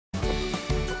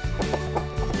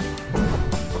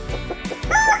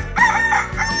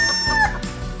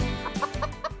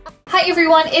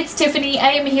everyone, it's Tiffany. I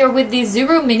am here with the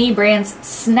Zuru Mini Brands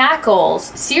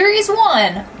Snackles Series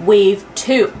 1 Wave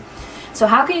 2. So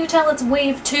how can you tell it's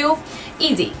Wave 2?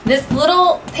 Easy. This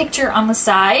little picture on the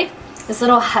side, this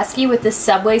little husky with this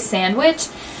Subway sandwich,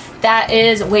 that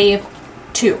is Wave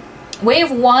 2.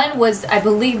 Wave 1 was, I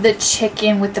believe, the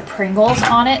chicken with the Pringles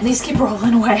on it. These keep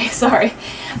rolling away, sorry.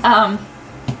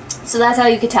 So that's how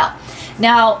you could tell.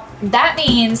 Now, that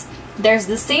means there's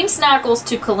the same Snackles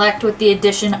to collect with the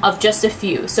addition of just a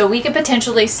few. So we could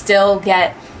potentially still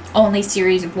get only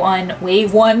Series 1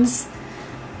 Wave 1s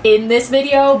in this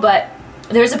video, but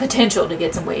there's a potential to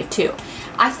get some Wave 2.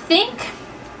 I think,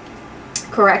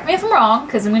 correct me if I'm wrong,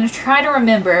 because I'm going to try to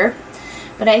remember,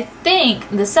 but I think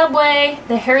the Subway,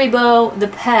 the Haribo, the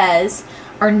Pez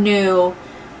are new.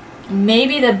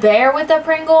 Maybe the bear with the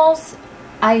Pringles?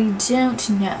 I don't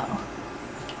know.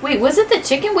 Wait, was it the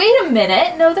chicken? Wait a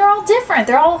minute. No, they're all different.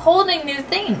 They're all holding new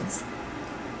things.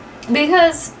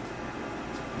 Because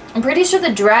I'm pretty sure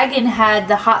the dragon had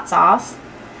the hot sauce.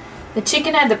 The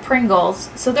chicken had the Pringles.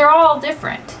 So they're all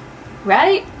different.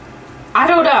 Right? I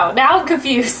don't know. Now I'm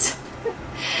confused.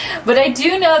 But I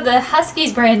do know the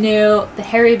Husky's brand new, the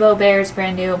Haribo Bear's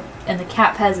brand new, and the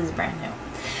Cat Pez is brand new.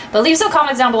 But leave some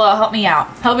comments down below. Help me out.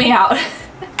 Help me out.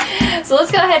 So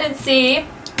let's go ahead and see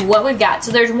what we've got.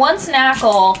 So there's one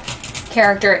Snackle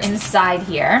character inside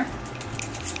here.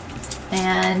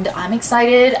 And I'm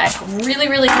excited. I really,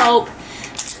 really hope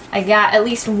I got at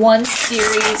least one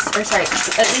series, or sorry,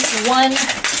 at least one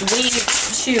Wave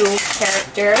 2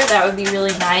 character. That would be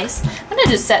really nice. I'm going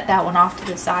to just set that one off to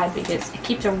the side because it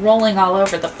keeps rolling all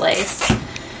over the place.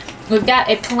 We've got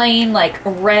a plain, like,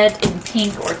 red and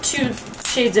pink, or two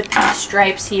shades of pink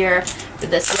stripes here for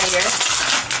this layer.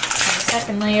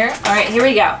 Second layer. Alright, here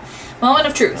we go. Moment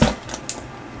of truth.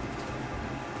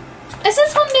 Is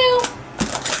this one new?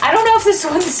 I don't know if this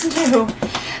one's new.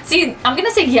 See, I'm going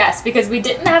to say yes because we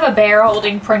didn't have a bear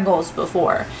holding Pringles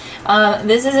before.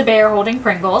 This is a bear holding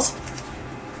Pringles.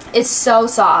 It's so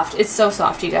soft. It's so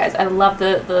soft, you guys. I love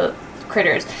the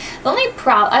critters. The only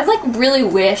problem, I like really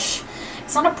wish,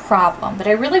 it's not a problem, but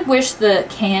I really wish the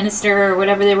canister or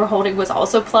whatever they were holding was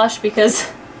also plush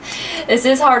because this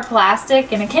is hard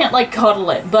plastic and I can't like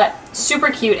cuddle it, but super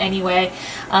cute anyway.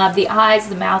 The eyes,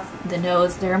 the mouth, the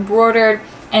nose, they're embroidered,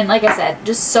 and like I said,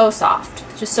 just so soft,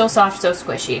 so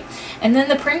squishy. And then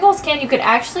the Pringles can, you could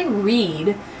actually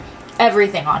read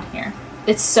everything on here.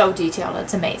 It's so detailed,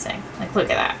 it's amazing. Like, look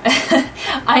at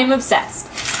that. I am obsessed.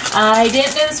 I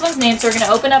didn't know this one's name, so we're going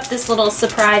to open up this little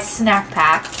surprise snack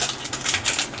pack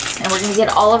and we're going to get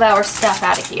all of our stuff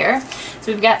out of here.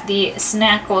 So we've got the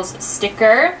Snackles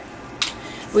sticker,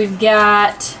 we've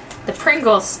got the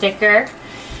Pringles sticker,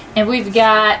 and we've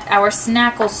got our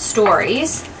Snackles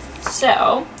stories.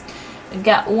 So we've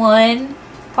got one,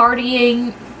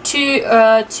 partying,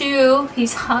 two,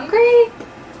 he's hungry,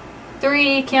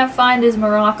 3, can't find his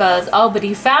maracas. Oh, but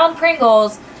he found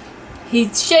Pringles.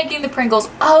 He's shaking the Pringles.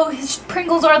 Oh, his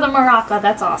Pringles are the maraca.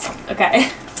 That's awesome.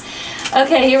 Okay.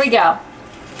 Okay, here we go.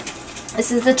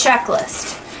 This is the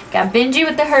checklist. Got Benji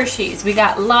with the Hershey's. We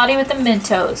got Lottie with the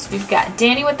Mentos. We've got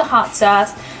Danny with the hot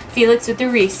sauce. Felix with the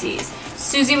Reese's.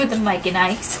 Susie with the Mike and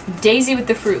Ike's. Daisy with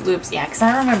the Fruit Loops. Yeah, because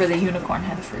I remember the unicorn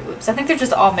had the Fruit Loops. I think they're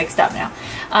just all mixed up now.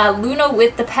 Luna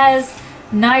with the Pez.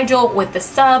 Nigel with the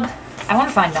Sub. I want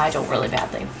to find Nigel really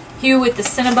badly. Hugh with the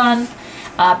Cinnabon.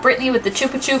 Brittany with the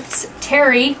Chupa Chups.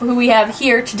 Terry, who we have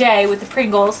here today with the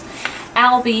Pringles.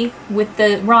 Albie with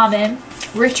the Ramen.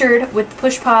 Richard with the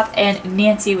Push Pop, and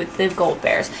Nancy with the Gold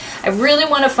Bears. I really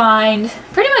want to find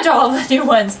pretty much all the new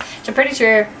ones. Which I'm pretty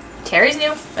sure Terry's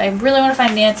new. I really want to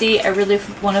find Nancy. I really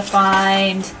want to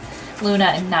find Luna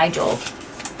and Nigel.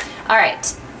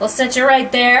 Alright, we'll set you right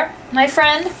there, my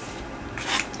friend.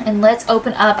 And let's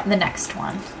open up the next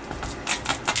one.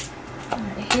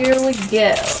 Alright, here we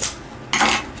go.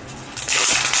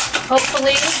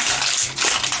 Hopefully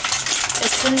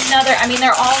it's another, I mean,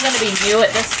 they're all going to be new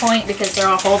at this point because they're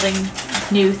all holding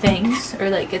new things,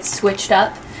 or like it's switched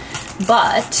up,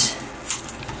 but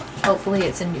hopefully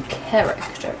it's a new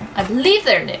character. I believe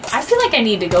they're new. I feel like I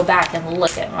need to go back and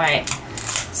look at my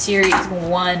Series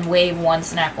 1, Wave 1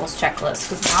 Snackles checklist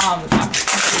because now I'm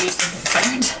confused and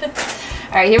concerned.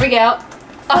 Alright, here we go.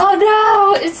 Oh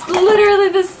no! It's literally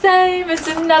the same! It's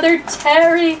another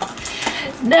Terry!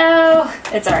 No!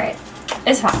 It's alright.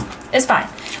 It's fine. It's fine.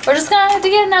 We're just gonna have to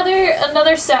get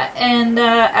another set and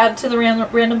add to the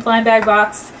random blind bag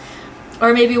box,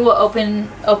 or maybe we'll open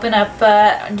up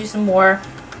and do some more.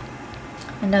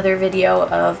 Another video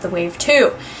of the Wave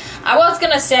 2. I was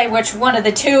gonna say which one of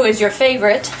the two is your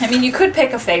favorite. I mean, you could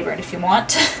pick a favorite if you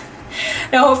want.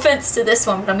 No offense to this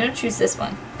one, but I'm going to choose this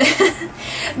one.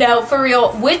 No, for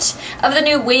real, which of the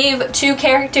new Wave 2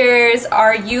 characters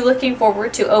are you looking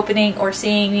forward to opening or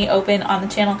seeing me open on the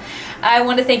channel? I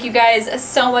want to thank you guys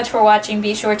so much for watching.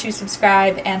 Be sure to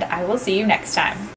subscribe, and I will see you next time.